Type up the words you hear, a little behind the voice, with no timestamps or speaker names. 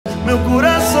meu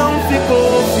coração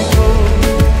ficou.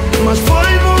 Mas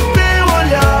foi no teu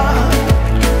olhar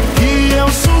que eu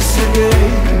sosseguei,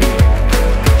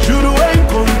 juro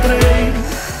encontrei.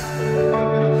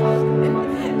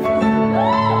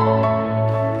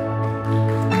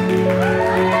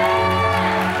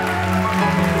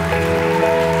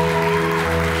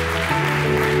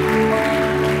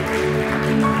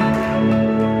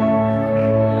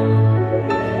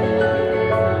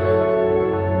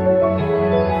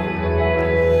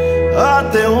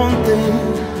 Até ontem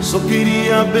só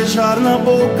queria beijar na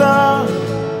boca,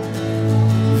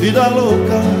 vida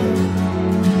louca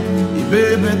e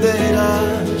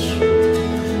bebedeiras.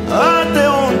 Até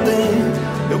ontem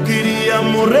eu queria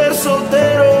morrer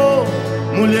solteiro,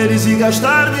 mulheres e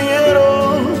gastar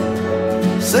dinheiro,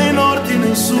 sem norte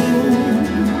nem sul.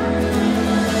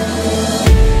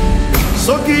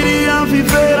 Só queria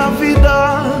viver a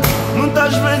vida,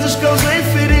 muitas vezes causei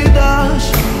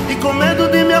feridas, e com medo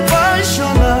de me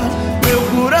apaixonar, meu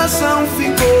coração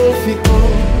ficou.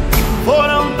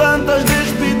 Foram tantas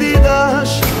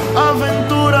despedidas,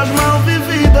 aventuras mal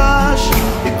vividas,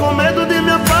 e com medo de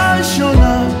me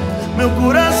apaixonar, meu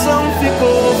coração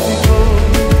ficou.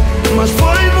 Mas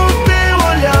foi no teu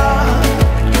olhar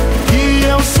que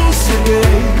eu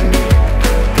sosseguei,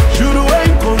 juro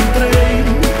encontrei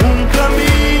um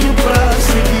caminho pra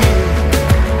seguir.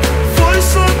 Foi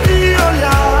só te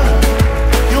olhar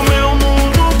que o meu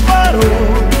mundo parou,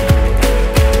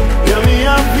 e a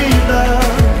minha vida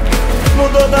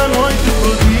mudou da noite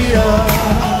pro dia.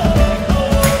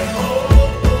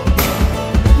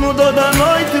 Mudou da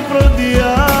noite pro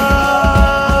dia.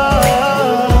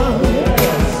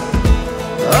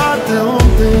 Até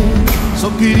ontem só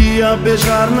queria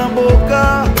beijar na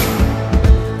boca,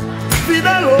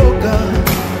 vida louca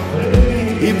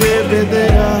e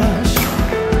bebedeiras.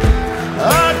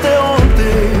 Até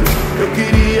ontem eu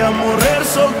queria morrer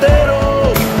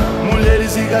solteiro,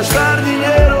 mulheres e gastar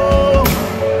dinheiro,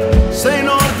 sem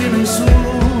norte nem sul.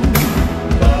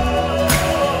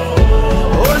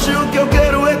 Hoje o que eu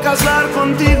quero é casar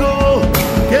contigo,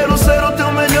 quero ser o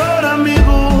teu melhor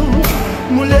amigo,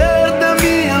 mulher da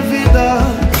minha vida,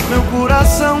 meu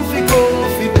coração ficou.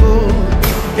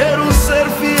 Quero ser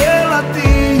fiel a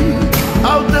ti,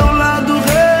 ao teu lado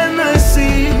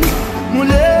renasci,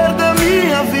 mulher da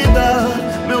minha vida,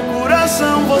 meu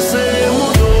coração você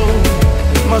mudou.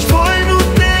 Mas foi no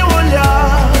teu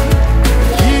olhar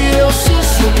que eu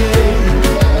sosseguei,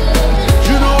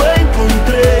 juro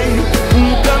encontrei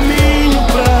um caminho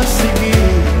pra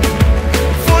seguir.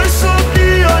 Foi só te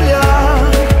olhar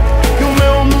que o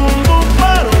meu mundo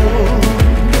parou,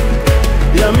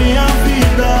 e a minha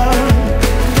vida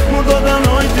mudou da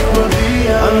noite pro dia.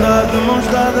 Andar de mãos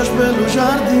dadas pelo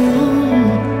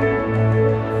jardim,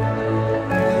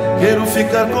 quero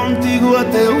ficar contigo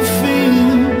até o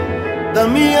fim da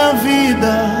minha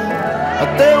vida,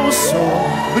 até o sol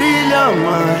brilha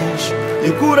mais e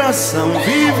o coração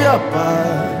vive a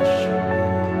paz.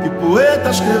 E poeta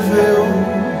escreveu,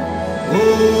 oh, oh,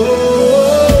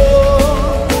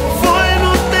 oh. Foi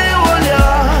no teu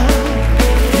olhar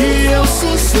que eu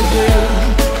sosseguei,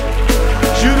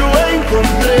 juro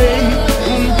encontrei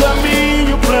um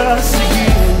caminho pra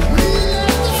seguir.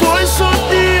 Foi só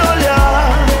te olhar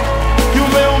que o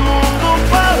meu mundo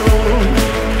parou,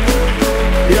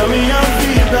 e a minha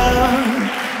vida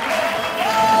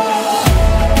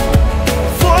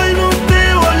foi no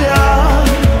teu olhar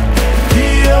que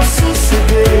eu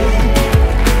sosseguei,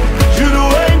 juro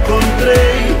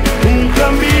encontrei um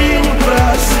caminho pra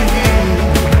seguir.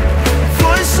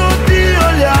 Foi só te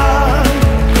olhar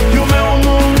que o meu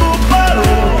mundo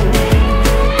parou,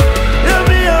 e a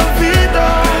minha vida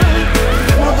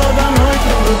mudou da noite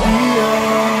pro dia.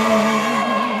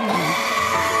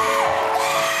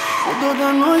 Mudou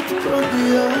da noite pro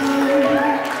dia.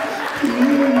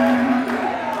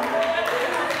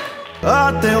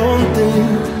 Até ontem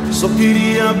só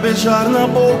queria beijar na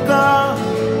boca,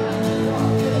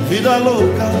 vida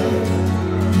louca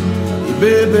e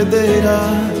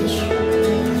bebedeiras.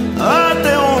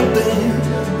 Até ontem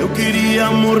eu queria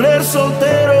morrer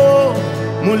solteiro,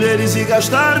 mulheres e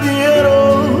gastar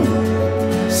dinheiro,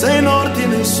 sem norte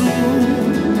nem sul.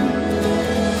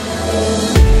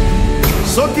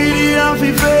 Só queria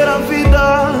viver a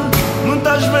vida,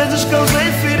 muitas vezes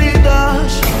causei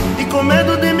feridas, e com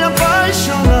medo de me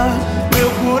apaixonar, meu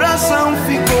coração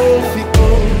ficou.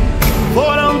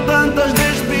 Foram tantas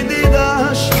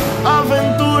despedidas,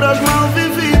 aventuras mal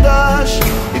vividas,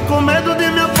 e com medo de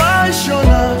me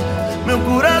apaixonar, meu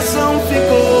coração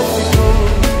ficou.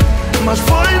 Mas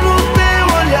foi no teu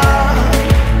olhar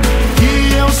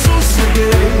que eu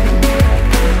sosseguei,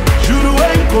 juro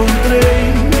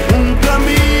encontrei um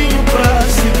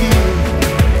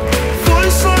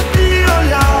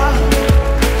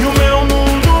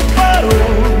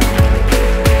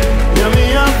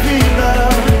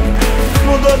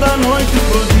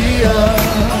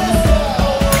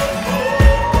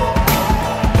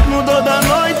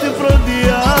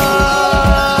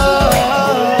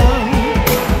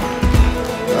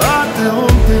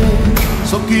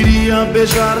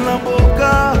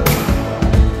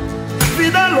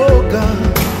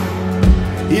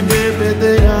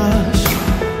bebedeiras.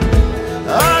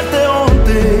 Até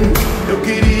ontem eu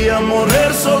queria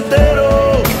morrer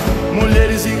solteiro,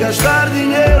 mulheres e gastar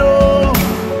dinheiro,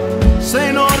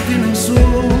 sem norte nem sul.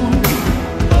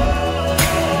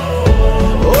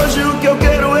 Hoje o que eu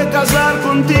quero é casar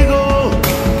contigo,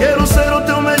 quero ser o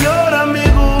teu melhor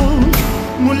amigo,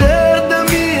 mulher da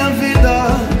minha vida,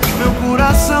 meu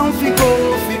coração ficou.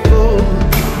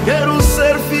 Quero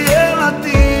ser fiel a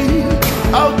ti,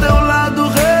 ao teu lado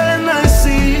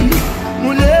renasci,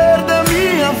 mulher da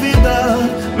minha vida,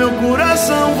 meu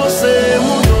coração você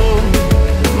mudou.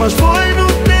 Mas foi no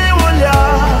teu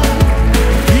olhar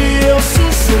que eu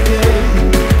sosseguei,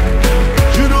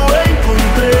 juro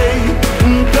encontrei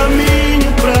um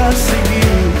caminho pra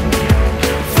seguir.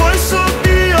 Foi só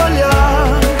te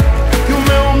olhar que o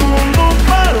meu mundo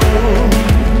parou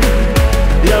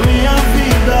e a minha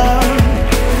vida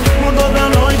mudou da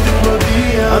noite pro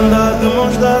dia. Andar de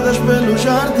mãos dadas pelo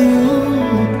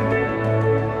jardim,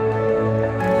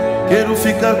 quero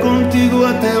ficar contigo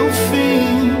até o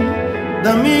fim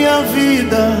da minha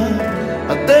vida,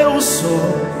 até o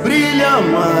sol brilha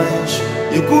mais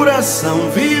e o coração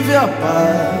vive a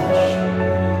paz.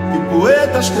 E o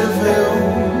poeta escreveu,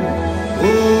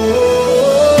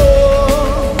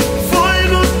 foi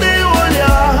no teu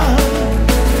olhar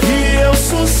que eu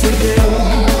sosseguei,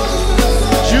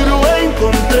 juro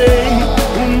encontrei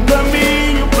um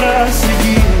caminho pra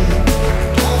seguir.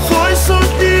 Foi só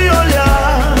te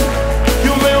olhar que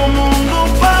o meu mundo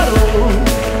parou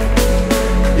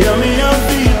e a minha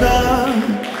vida.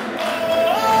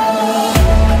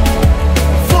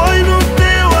 Foi no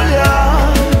teu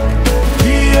olhar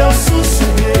que eu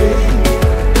sosseguei,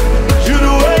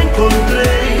 juro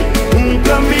encontrei um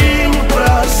caminho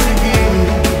pra seguir.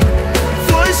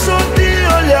 Foi só te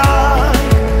olhar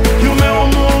que o meu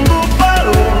mundo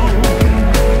parou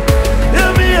e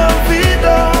a minha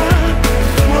vida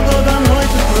mudou da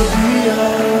noite pro dia.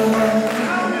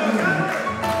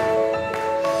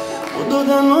 Mudou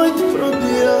da noite pro dia.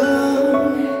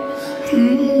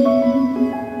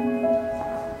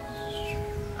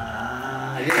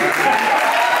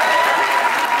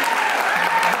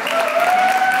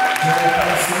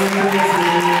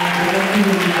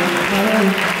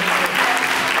 Gracias.